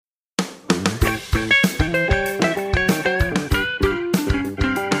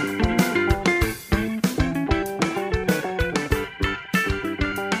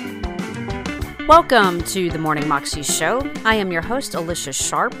Welcome to the Morning Moxie Show. I am your host, Alicia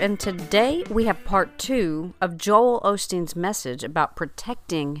Sharp, and today we have part 2 of Joel Osteen's message about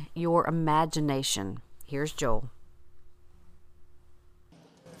protecting your imagination. Here's Joel.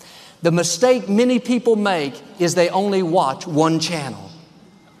 The mistake many people make is they only watch one channel.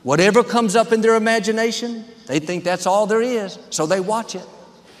 Whatever comes up in their imagination, they think that's all there is, so they watch it.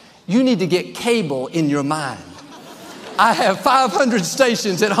 You need to get cable in your mind. I have 500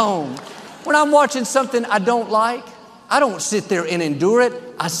 stations at home. When I'm watching something I don't like, I don't sit there and endure it.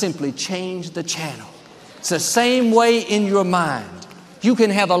 I simply change the channel. It's the same way in your mind. You can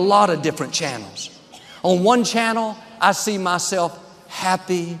have a lot of different channels. On one channel, I see myself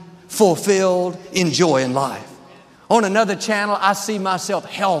happy, fulfilled, enjoying life. On another channel, I see myself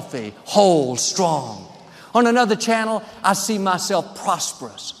healthy, whole, strong. On another channel, I see myself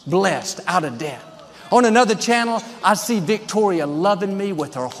prosperous, blessed, out of debt. On another channel, I see Victoria loving me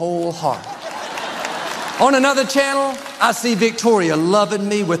with her whole heart. On another channel, I see Victoria loving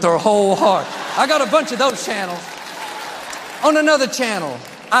me with her whole heart. I got a bunch of those channels. On another channel,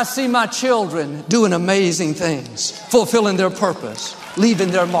 I see my children doing amazing things, fulfilling their purpose,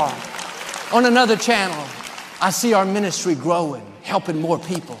 leaving their mark. On another channel, I see our ministry growing, helping more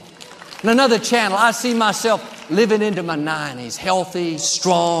people. On another channel, I see myself living into my 90s, healthy,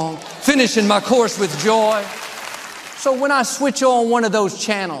 strong, finishing my course with joy. So when I switch on one of those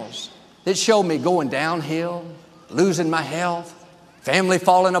channels that show me going downhill, losing my health, family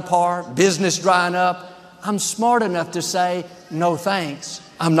falling apart, business drying up, I'm smart enough to say, no thanks,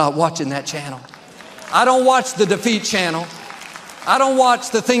 I'm not watching that channel. I don't watch the defeat channel. I don't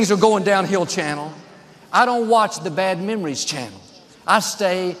watch the things are going downhill channel. I don't watch the bad memories channel. I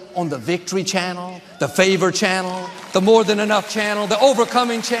stay on the victory channel, the favor channel, the more than enough channel, the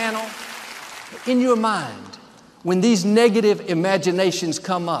overcoming channel. In your mind, when these negative imaginations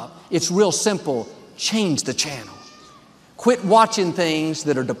come up, it's real simple. Change the channel. Quit watching things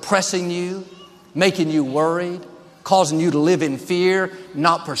that are depressing you, making you worried, causing you to live in fear,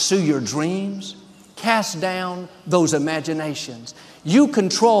 not pursue your dreams. Cast down those imaginations. You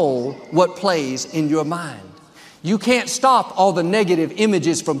control what plays in your mind. You can't stop all the negative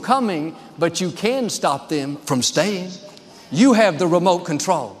images from coming, but you can stop them from staying. You have the remote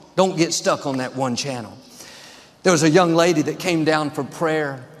control. Don't get stuck on that one channel. There was a young lady that came down for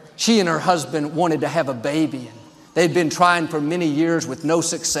prayer. She and her husband wanted to have a baby. They'd been trying for many years with no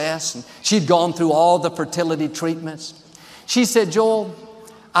success, and she'd gone through all the fertility treatments. She said, Joel,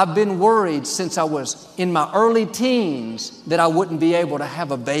 I've been worried since I was in my early teens that I wouldn't be able to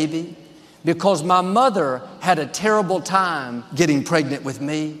have a baby, because my mother had a terrible time getting pregnant with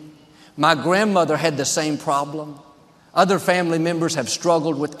me. My grandmother had the same problem. Other family members have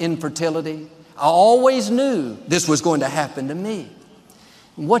struggled with infertility. I always knew this was going to happen to me.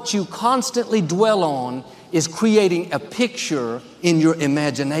 What you constantly dwell on is creating a picture in your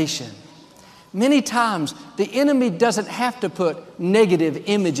imagination. Many times, the enemy doesn't have to put negative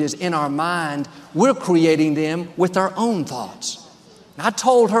images in our mind. We're creating them with our own thoughts. I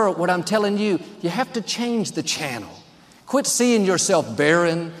told her what I'm telling you, you have to change the channel. Quit seeing yourself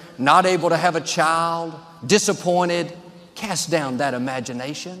barren, not able to have a child, disappointed. Cast down that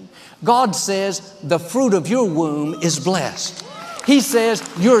imagination. God says the fruit of your womb is blessed. He says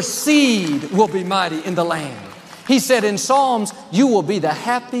your seed will be mighty in the land. He said in Psalms, you will be the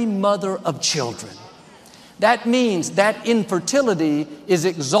happy mother of children. That means that infertility is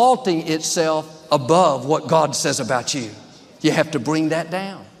exalting itself above what God says about you. You have to bring that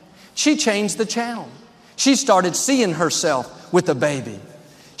down. She changed the channel. She started seeing herself with a baby.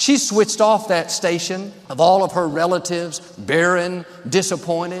 She switched off that station of all of her relatives, barren,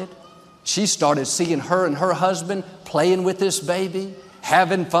 disappointed. She started seeing her and her husband playing with this baby,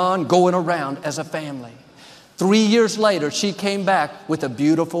 having fun, going around as a family. 3 years later, she came back with a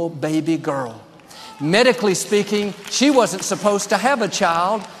beautiful baby girl. Medically speaking, she wasn't supposed to have a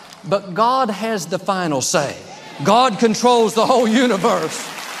child, but God has the final say. God controls the whole universe.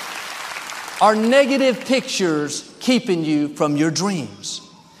 Are negative pictures keeping you from your dreams?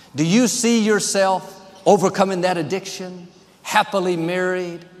 Do you see yourself overcoming that addiction, happily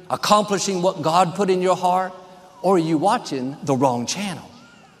married, accomplishing what God put in your heart? Or are you watching the wrong channel?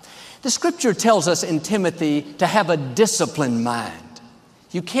 The scripture tells us in Timothy to have a disciplined mind.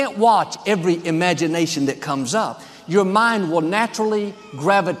 You can't watch every imagination that comes up. Your mind will naturally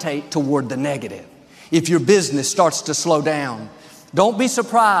gravitate toward the negative. If your business starts to slow down, don't be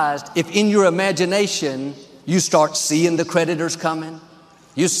surprised if in your imagination you start seeing the creditors coming.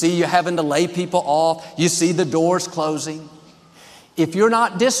 You see you having to lay people off. You see the doors closing. If you're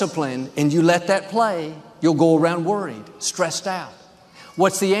not disciplined and you let that play, you'll go around worried, stressed out.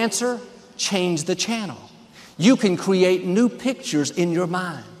 What's the answer? change the channel. You can create new pictures in your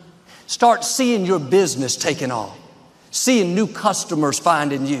mind. Start seeing your business taking off, seeing new customers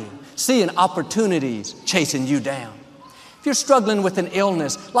finding you, seeing opportunities chasing you down. If you're struggling with an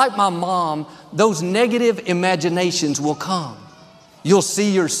illness, like my mom, those negative imaginations will come. You'll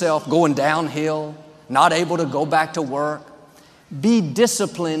see yourself going downhill, not able to go back to work. Be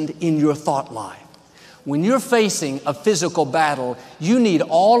disciplined in your thought life. When you're facing a physical battle, you need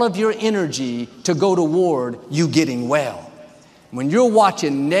all of your energy to go toward you getting well. When you're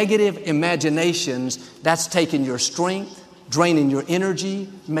watching negative imaginations, that's taking your strength, draining your energy,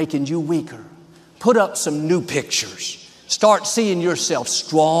 making you weaker. Put up some new pictures. Start seeing yourself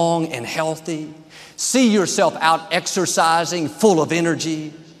strong and healthy. See yourself out exercising, full of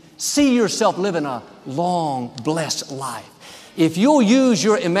energy. See yourself living a long, blessed life. If you'll use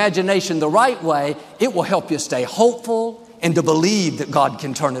your imagination the right way, it will help you stay hopeful and to believe that God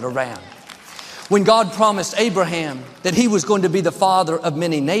can turn it around. When God promised Abraham that he was going to be the father of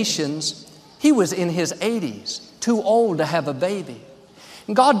many nations, he was in his 80s, too old to have a baby.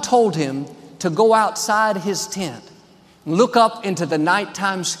 And God told him to go outside his tent, look up into the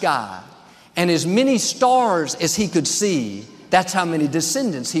nighttime sky, and as many stars as he could see, that's how many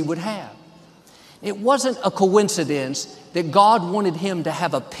descendants he would have. It wasn't a coincidence that God wanted him to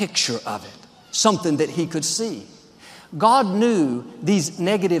have a picture of it, something that he could see. God knew these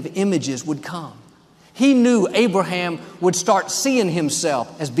negative images would come. He knew Abraham would start seeing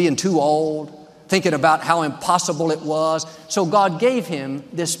himself as being too old, thinking about how impossible it was. So God gave him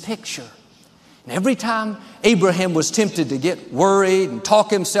this picture. And every time Abraham was tempted to get worried and talk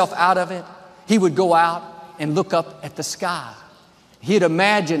himself out of it, he would go out and look up at the sky. He'd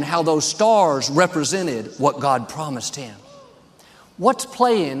imagine how those stars represented what God promised him. What's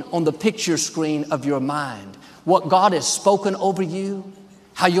playing on the picture screen of your mind? What God has spoken over you?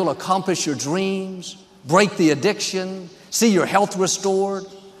 How you'll accomplish your dreams? Break the addiction? See your health restored?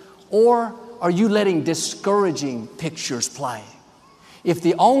 Or are you letting discouraging pictures play? If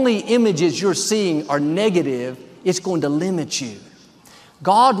the only images you're seeing are negative, it's going to limit you.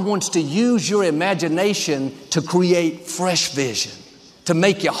 God wants to use your imagination to create fresh vision, to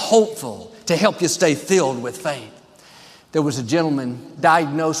make you hopeful, to help you stay filled with faith. There was a gentleman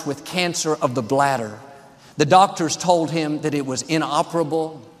diagnosed with cancer of the bladder. The doctors told him that it was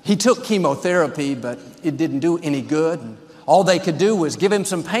inoperable. He took chemotherapy, but it didn't do any good. All they could do was give him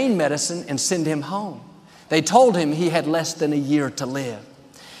some pain medicine and send him home. They told him he had less than a year to live.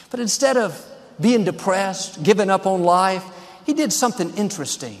 But instead of being depressed, giving up on life, he did something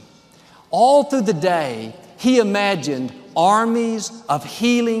interesting. All through the day, he imagined armies of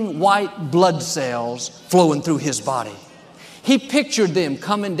healing white blood cells flowing through his body. He pictured them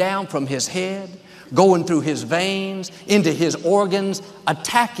coming down from his head, going through his veins, into his organs,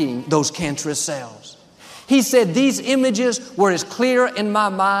 attacking those cancerous cells. He said these images were as clear in my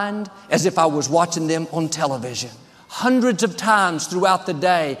mind as if I was watching them on television. Hundreds of times throughout the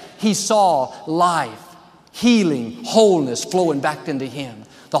day, he saw life, healing, wholeness flowing back into him.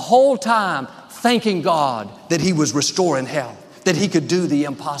 The whole time thanking God that he was restoring health, that he could do the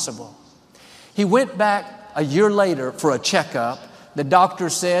impossible. He went back a year later for a checkup. The doctor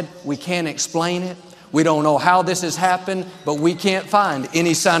said, we can't explain it. We don't know how this has happened, but we can't find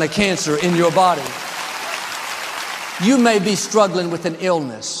any sign of cancer in your body. You may be struggling with an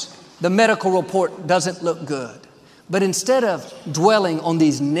illness. The medical report doesn't look good. But instead of dwelling on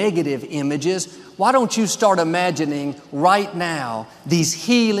these negative images, why don't you start imagining right now these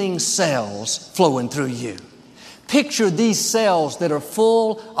healing cells flowing through you? Picture these cells that are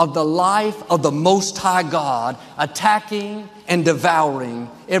full of the life of the Most High God, attacking and devouring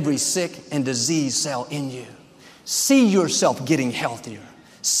every sick and diseased cell in you. See yourself getting healthier.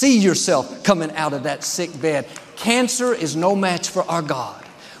 See yourself coming out of that sick bed. Cancer is no match for our God.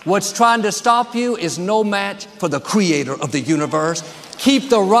 What's trying to stop you is no match for the Creator of the universe. Keep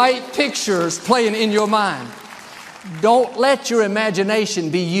the right pictures playing in your mind. Don't let your imagination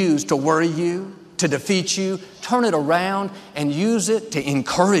be used to worry you, to defeat you. Turn it around and use it to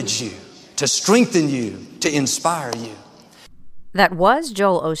encourage you, to strengthen you, to inspire you. That was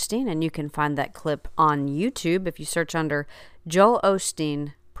Joel Osteen, and you can find that clip on YouTube if you search under Joel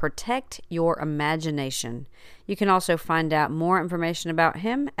Osteen, Protect Your Imagination. You can also find out more information about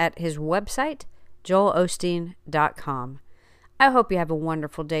him at his website, joelosteen.com. I hope you have a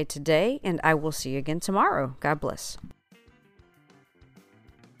wonderful day today, and I will see you again tomorrow. God bless.